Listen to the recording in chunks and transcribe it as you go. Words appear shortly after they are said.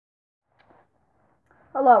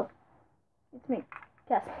Hello, it's me,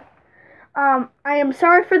 Cassie. I am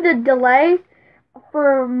sorry for the delay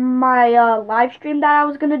for my live stream that I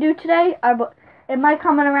was gonna do today. It might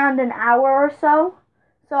come in around an hour or so.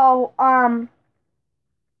 So,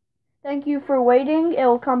 thank you for waiting. It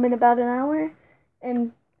will come in about an hour,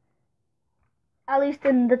 and at least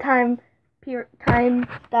in the time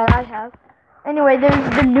that I have. Anyway,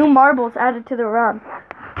 there's the new marbles added to the run.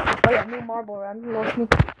 Oh yeah, new marble run. Little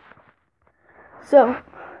sneaky. So,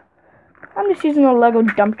 I'm just using a Lego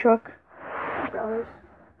dump truck. $2.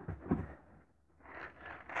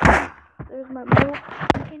 There's my marble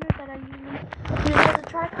container that I usually use as a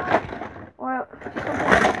tripod or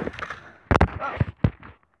something.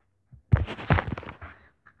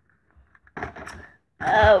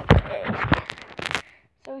 Okay.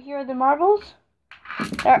 So here are the marbles.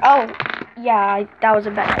 Oh, yeah, that was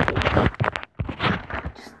a bad idea.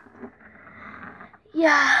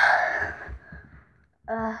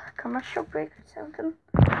 Commercial break or something.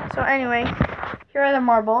 So anyway, here are the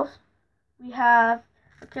marbles. We have,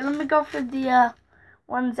 okay, let me go for the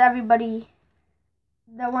ones the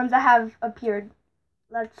ones that have appeared.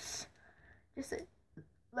 Let's just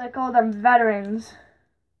call them veterans.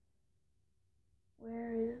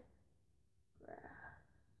 Where is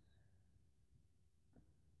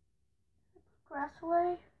grass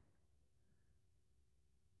away?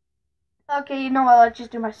 Okay, you know what? Let's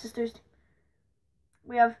just do my sisters.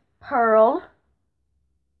 We have Pearl,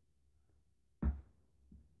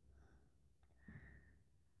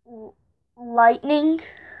 Lightning.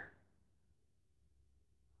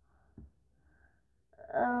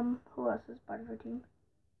 Who else is part of our team?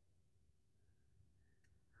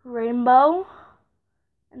 Rainbow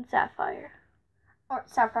and Sapphire. Or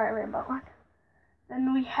Sapphire Rainbow one.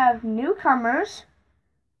 Then we have newcomers.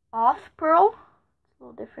 Off Pearl. It's a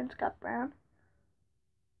little different. It's got brown.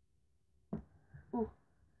 Ooh.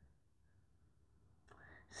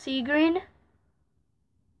 Sea Green.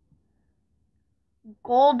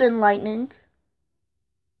 Golden Lightning.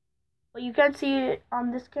 Well, you can't see it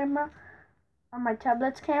on this camera, on my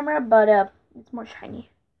tablet's camera, but it's more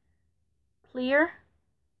shiny. Clear.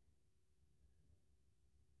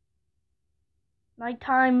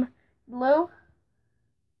 Nighttime Blue.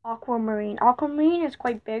 Aquamarine. Aquamarine is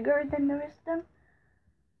quite bigger than the rest of them.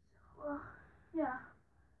 So, yeah.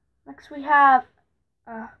 Next we have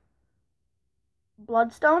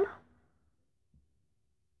Bloodstone.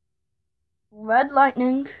 Red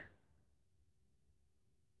Lightning.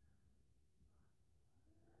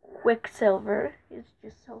 Quicksilver is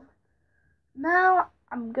just silver. Now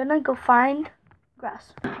I'm gonna go find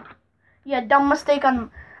grass. Yeah, dumb mistake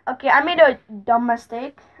on. Okay, I made a dumb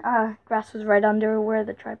mistake. Grass was right under where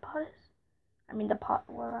the tripod is. I mean the pot.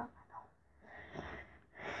 Where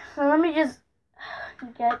so let me just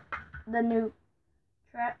get the new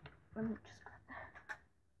track. Let me just grab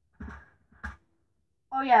that.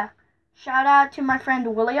 Oh yeah, shout out to my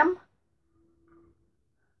friend William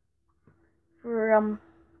for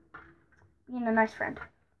being a nice friend.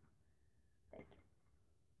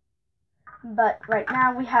 But right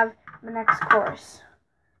now we have the next chorus.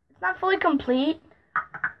 It's not fully complete,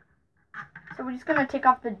 so we're just gonna take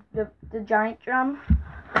off the giant drum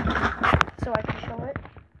so I can show it.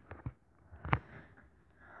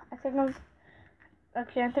 I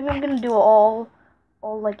think I'm gonna do all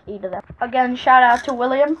like 8 of them. Again, shout out to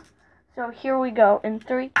William. So here we go in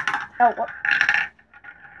 3. Oh, what?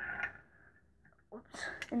 Whoops.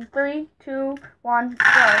 In 3, 2, 1, go.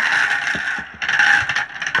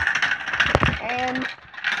 And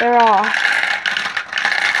they're off.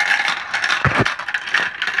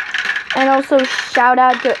 And also shout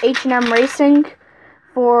out to H&M Racing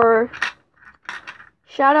for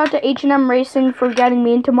getting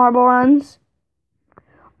me into marble runs.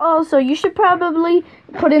 Also, you should probably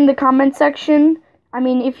put in the comment section. I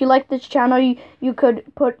mean, if you like this channel, you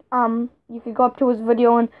could put you could go up to his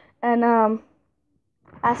video and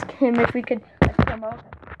ask him if we could promote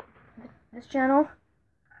this channel.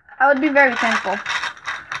 I would be very thankful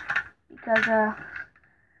because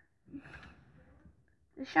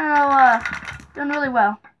this channel doing really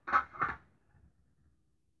well.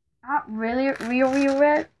 Not really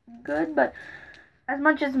good, but as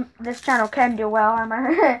much as this channel can do well,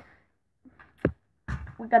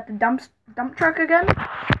 we got the dump truck again.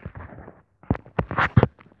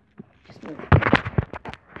 Just move it.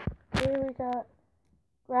 Here we got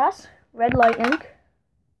grass, red lightning,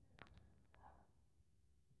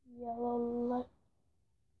 yellow light,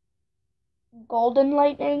 golden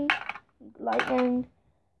lightning,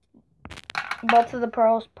 both of the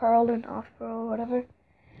pearls, pearl and off pearl, whatever.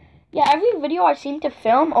 Yeah, every video I seem to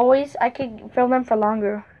film, I could film them for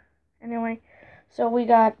longer. Anyway, So we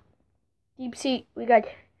got deep sea, we got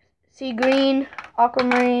sea green,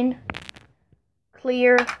 aquamarine,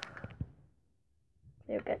 clear,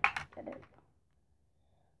 get it,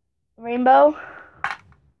 rainbow,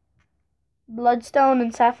 bloodstone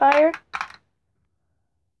and sapphire,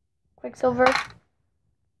 quicksilver,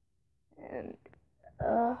 and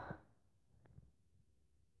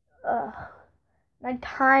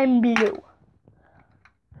nighttime blue.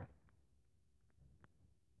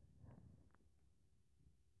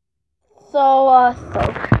 So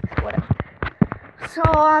whatever. So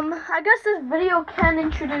I guess this video can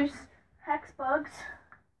introduce hex bugs.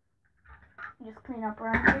 Just clean up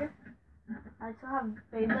around here. I still have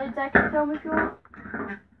Beyblades I can film if you want.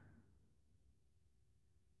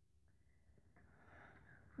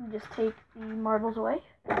 Just take the marbles away.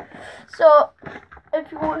 So if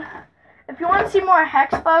you want to see more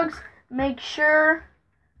hex bugs, make sure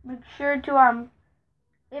to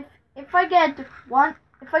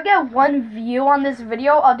if I get one view on this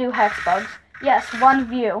video, I'll do hex bugs. Yes, 1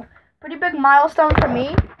 view. Pretty big milestone for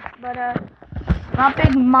me, but not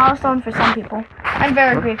big milestone for some people. I'm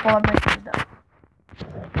very grateful of my views though.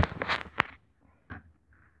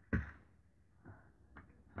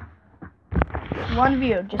 One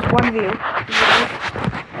view, just 1 view.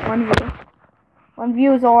 1 view. 1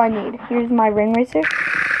 view is all I need. Here's my ring racer.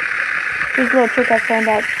 Here's a little trick I found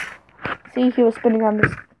out. See, he was spinning on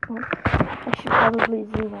this. Oh, I should probably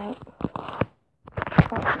zoom out.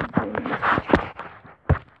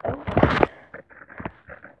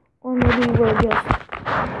 Or maybe we'll just.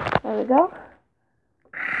 There we go.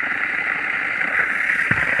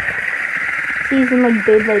 See, he's in like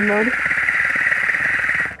Beyblade mode.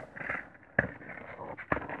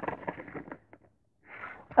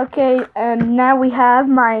 Okay, and now we have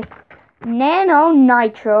my Nano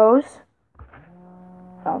Nitros.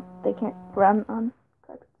 Oh, they can't run on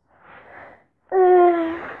carpets.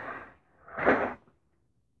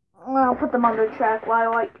 I'll put them on the track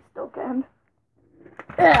while I still can.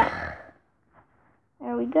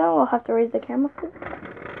 There we go. I'll have to raise the camera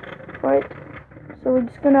for it. So we're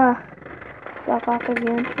just gonna block off the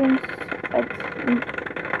entrance.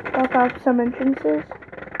 Block off some entrances.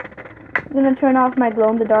 I'm gonna turn off my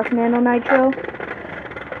glow-in-the-dark Nano Nitro.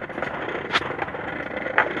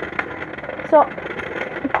 So,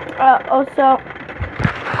 also,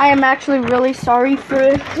 I am actually really sorry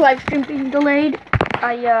for live stream being delayed.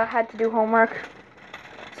 I had to do homework.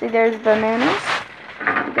 See, there's the nanos.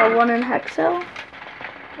 We got 1 in Hexel.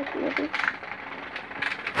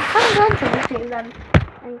 I'm going to receive them.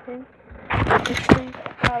 Anything. Actually,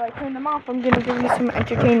 while I turn them off, I'm gonna give you some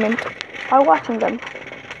entertainment while watching them.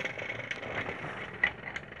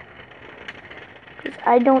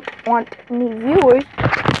 I don't want any viewers,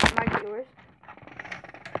 my viewers,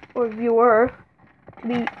 or viewer, to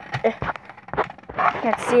be,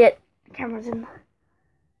 can't see it, the camera's in.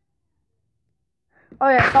 Oh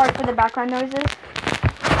yeah, sorry for the background noises.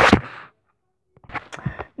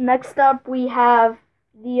 Next up we have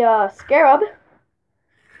the Scarab.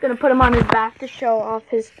 Gonna put him on his back to show off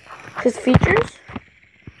his features.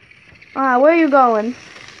 Where are you going?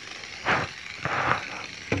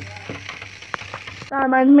 That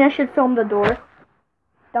reminds me, I should film the door.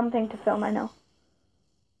 Dumb thing to film, I know.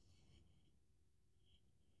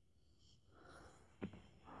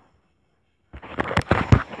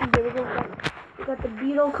 There we go. We got the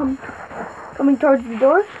beetle coming towards the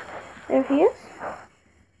door. There he is.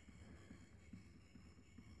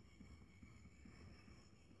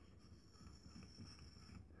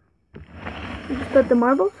 We just got the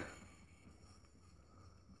marbles.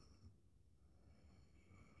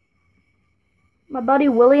 My buddy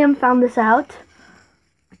William found this out.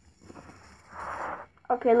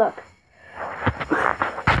 Okay, look.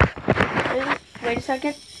 Wait a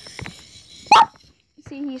second.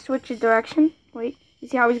 See, he switches direction. Wait, you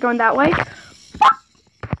see how he's going that way?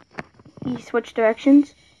 He switched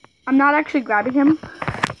directions. I'm not actually grabbing him.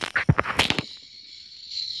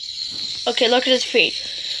 Okay, look at his feet.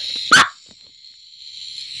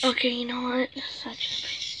 Okay, you know what?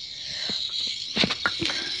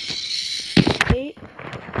 Wait.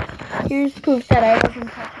 Here's proof that I wasn't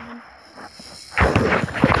touching him.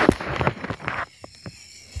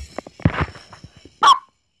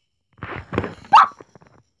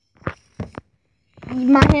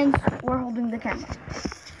 My hands were holding the camera.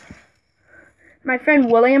 My friend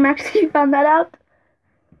William actually found that out.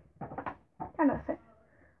 Kind of thing.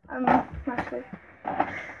 I'm not sure.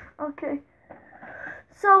 Okay.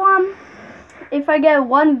 So, if I get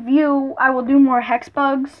 1 view, I will do more hex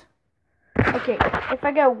bugs. Okay, if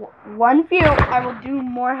I get 1 view, I will do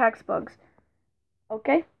more hex bugs.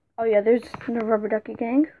 Okay? Oh yeah, there's the Rubber Ducky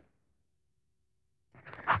Gang.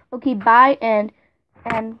 Okay, bye, and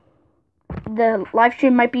the live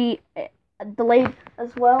stream might be delayed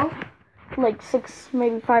as well, like 6,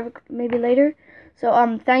 maybe 5, maybe later.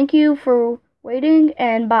 So thank you for waiting,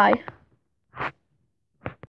 and bye.